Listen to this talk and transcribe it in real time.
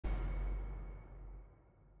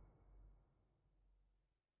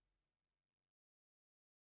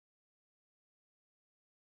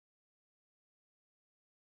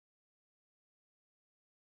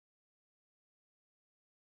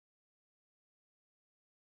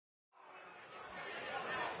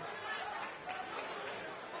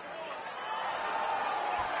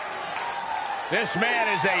This man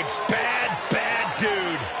is a bad, bad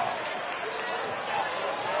dude.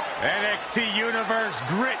 NXT Universe,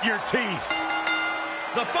 grit your teeth.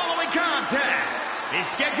 The following contest is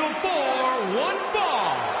scheduled for one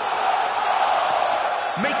fall.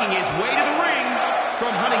 Making his way to the ring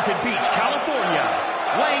from Huntington Beach, California,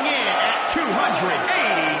 weighing in at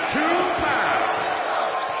 282 pounds,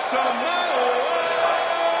 Samoa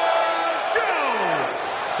Joe.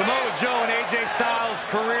 Samoa Joe and AJ Styles'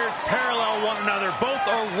 careers parallel one another. Both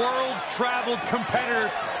are world-traveled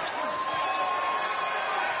competitors.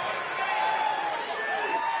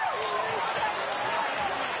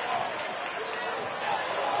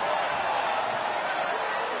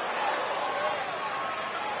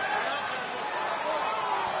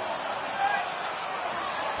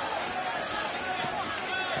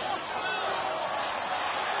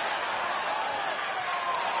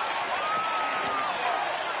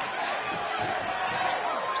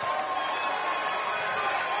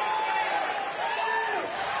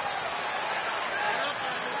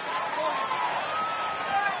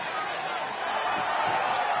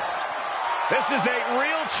 This is a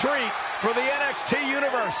real treat for the NXT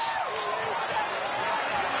Universe.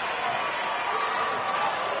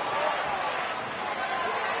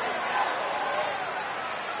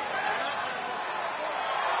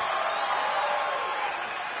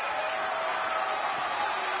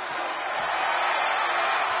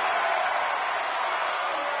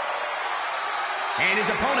 And his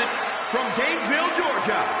opponent from Gainesville,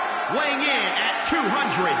 Georgia, weighing in at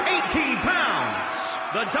 218 pounds.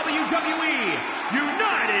 The WWE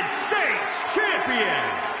United States Champion,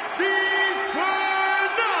 the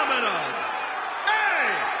phenomenal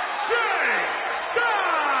AJ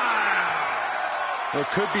Styles. It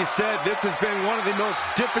could be said this has been one of the most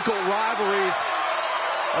difficult rivalries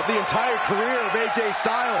of the entire career of AJ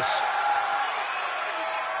Styles.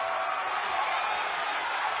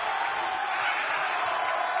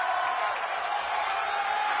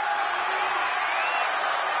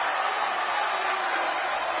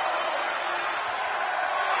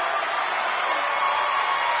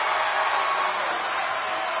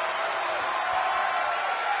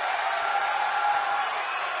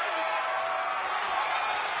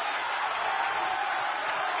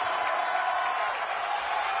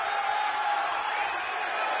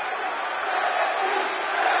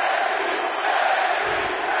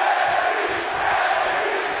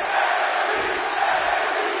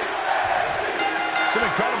 Some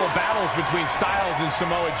incredible battles between Styles and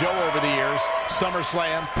Samoa Joe over the years.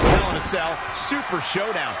 SummerSlam, Hell in a Cell, Super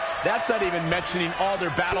Showdown. That's not even mentioning all their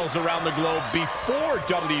battles around the globe before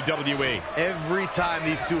WWE. Every time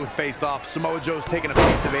these two have faced off, Samoa Joe's taken a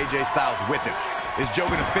piece of AJ Styles with him. Is Joe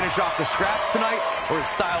going to finish off the scraps tonight, or is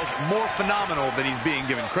Styles more phenomenal than he's being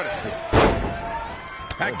given credit for?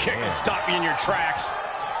 That kick will stop you in your tracks.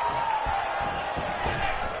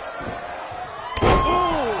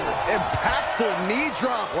 Impactful knee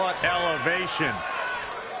drop. What elevation.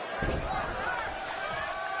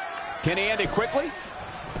 Can he end it quickly?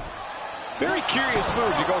 Very curious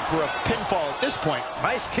move to go for a pinfall at this point.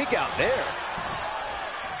 Nice kick out there.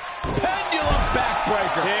 Pendulum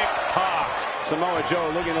backbreaker. Tick-tock. Samoa Joe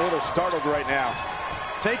looking a little startled right now.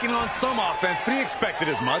 Taking on some offense, but he expected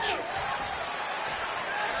as much.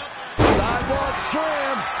 Sidewalk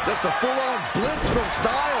slam. Just a full-on blitz from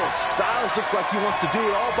Styles. Styles looks like he wants to do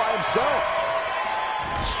it all by himself.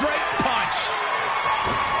 Straight punch.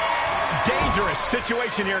 Dangerous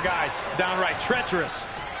situation here, guys. Downright treacherous.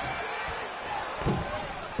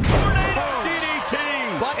 Tornado DDT.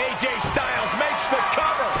 But AJ Styles makes the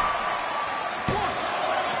cover.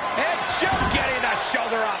 And Joe getting the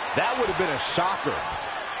shoulder up. That would have been a shocker.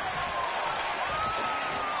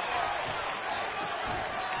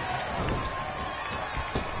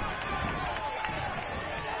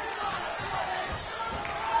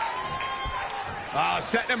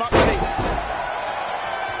 Setting him up ready.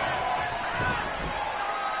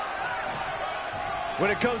 When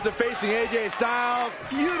it comes to facing AJ Styles,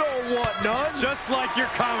 you don't want none. Just like your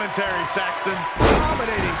commentary, Saxton.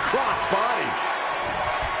 Dominating crossbody.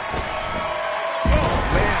 Oh,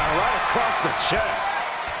 man, right across the chest.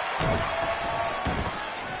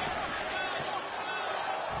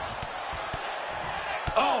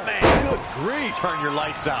 Oh, man, good grief. Turn your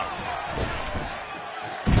lights out.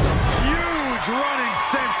 Running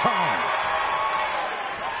senton.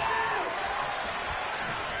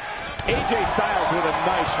 AJ Styles with a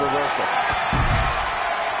nice reversal.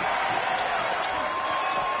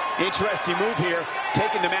 Interesting move here,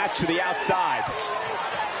 taking the match to the outside.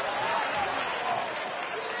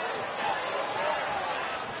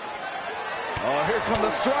 Oh, here come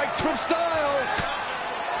the strikes from Styles.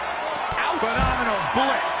 Ouch. Phenomenal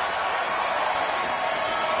blitz.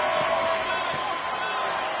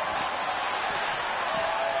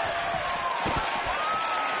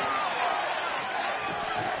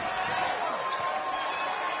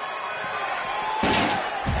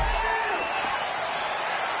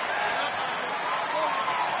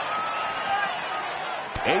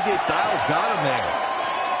 AJ Styles got him there.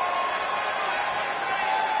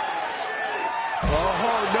 Oh,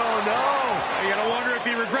 no. You gotta wonder if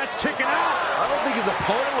he regrets kicking out. I don't think his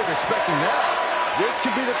opponent was expecting that. This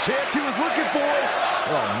could be the chance he was looking for.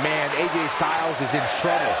 Oh, man, AJ Styles is in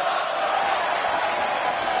trouble.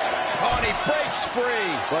 Oh, and he breaks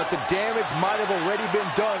free. But the damage might have already been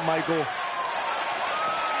done, Michael.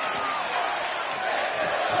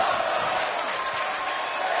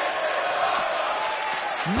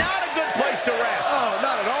 Not a good place to rest. Oh,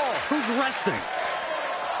 not at all. Who's resting?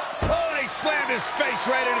 Oh, and he slammed his face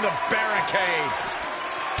right into the barricade.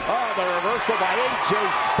 Oh, the reversal by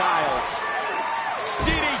AJ Styles.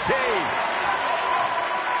 DDT.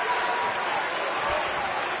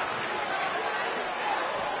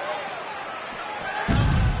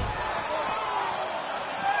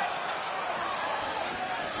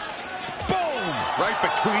 Boom! Right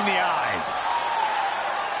between the eyes.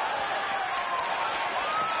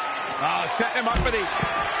 Oh, setting him up for the...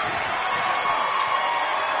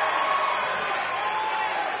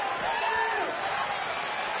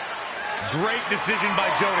 Great decision by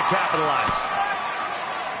Joe to capitalize.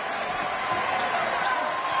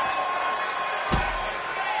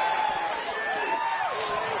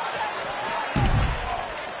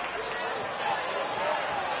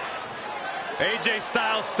 AJ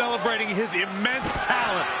Styles celebrating his immense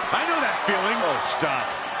talent. I know that feeling. Oh, stop.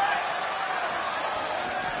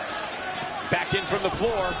 Back in from the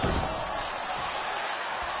floor.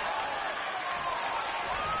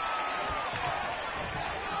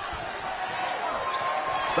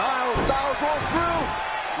 Styles rolls through.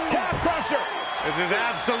 Calf crusher. This is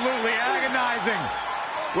absolutely agonizing.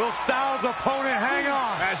 Will Styles' opponent hang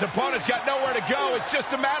on? As opponent's got nowhere to go, it's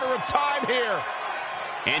just a matter of time here.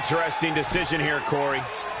 Interesting decision here, Corey.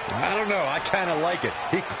 I don't know. I kind of like it.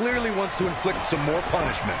 He clearly wants to inflict some more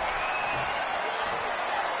punishment.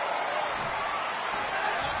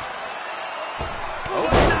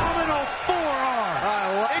 Phenomenal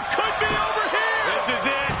forearm. It could be over here. This is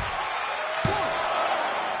it.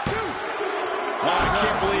 Oh, I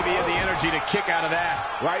can't believe he had the energy to kick out of that.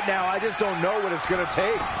 Right now, I just don't know what it's going to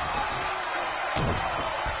take.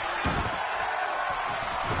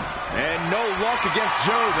 And no luck against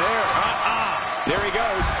Joe there. There he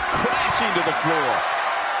goes, crashing to the floor.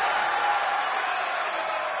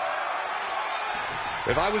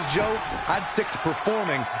 If I was Joe, I'd stick to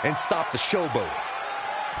performing and stop the showboat.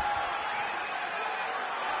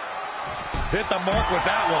 Hit the mark with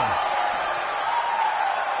that one.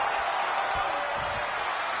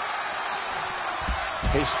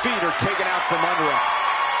 His feet are taken out from under him.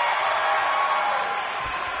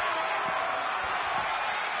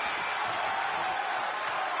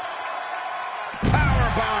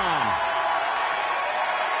 Powerbomb.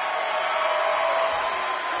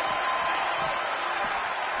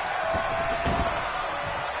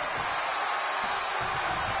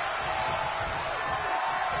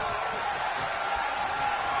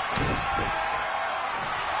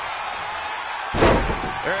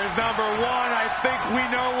 There's number one. I think we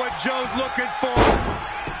know what Joe's looking for.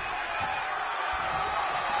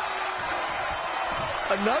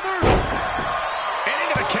 Another? And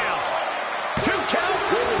into the count. 2 count.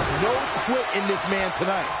 There is no quit in this man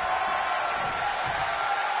tonight.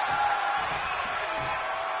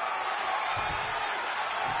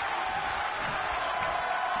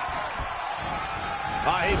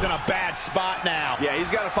 He's in a bad spot now. Yeah, he's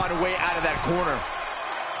got to find a way out of that corner.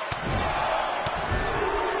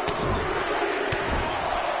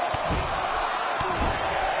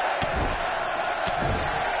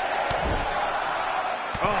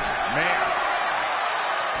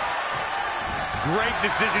 Great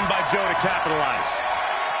decision by Joe to capitalize.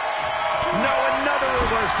 No, another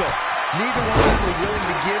reversal. Neither one of them were willing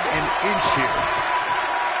to give an inch here.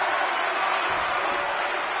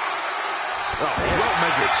 Oh,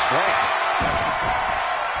 well-measured strike.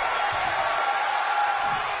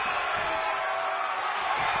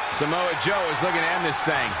 Samoa Joe is looking to end this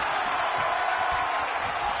thing.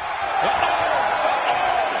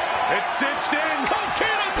 It's cinched in.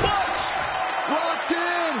 Coquina clutch. Locked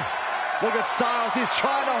in. Look at Styles. He's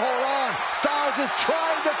trying to hold on. Styles is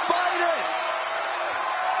trying to fight it.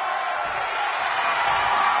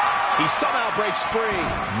 He somehow breaks free.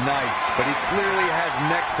 Nice, but he clearly has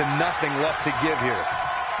next to nothing left to give here.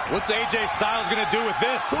 What's AJ Styles going to do with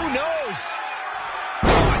this? Who knows?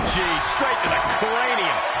 gee, straight to the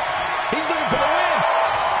cranium. He's looking for the win.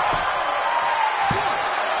 1,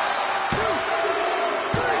 2,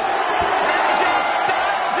 3. AJ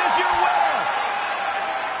Styles is your winner.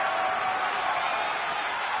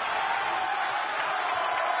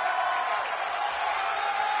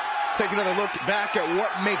 Take another look back at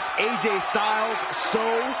what makes AJ Styles so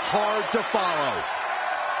hard to follow.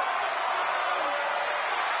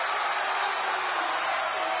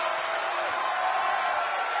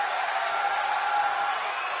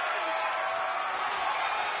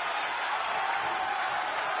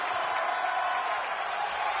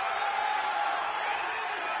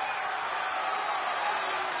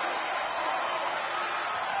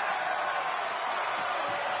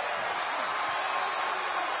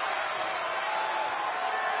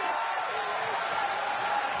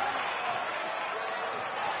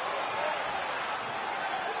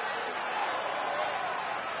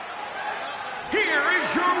 Here is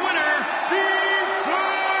your winner, the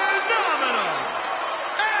phenomenal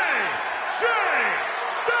AJ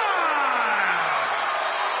Styles.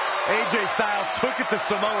 AJ Styles took it to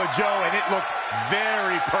Samoa Joe, and it looked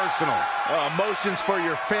very personal. Emotions for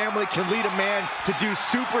your family can lead a man to do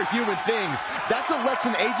superhuman things. That's a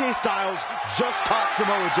lesson AJ Styles just taught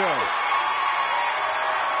Samoa Joe.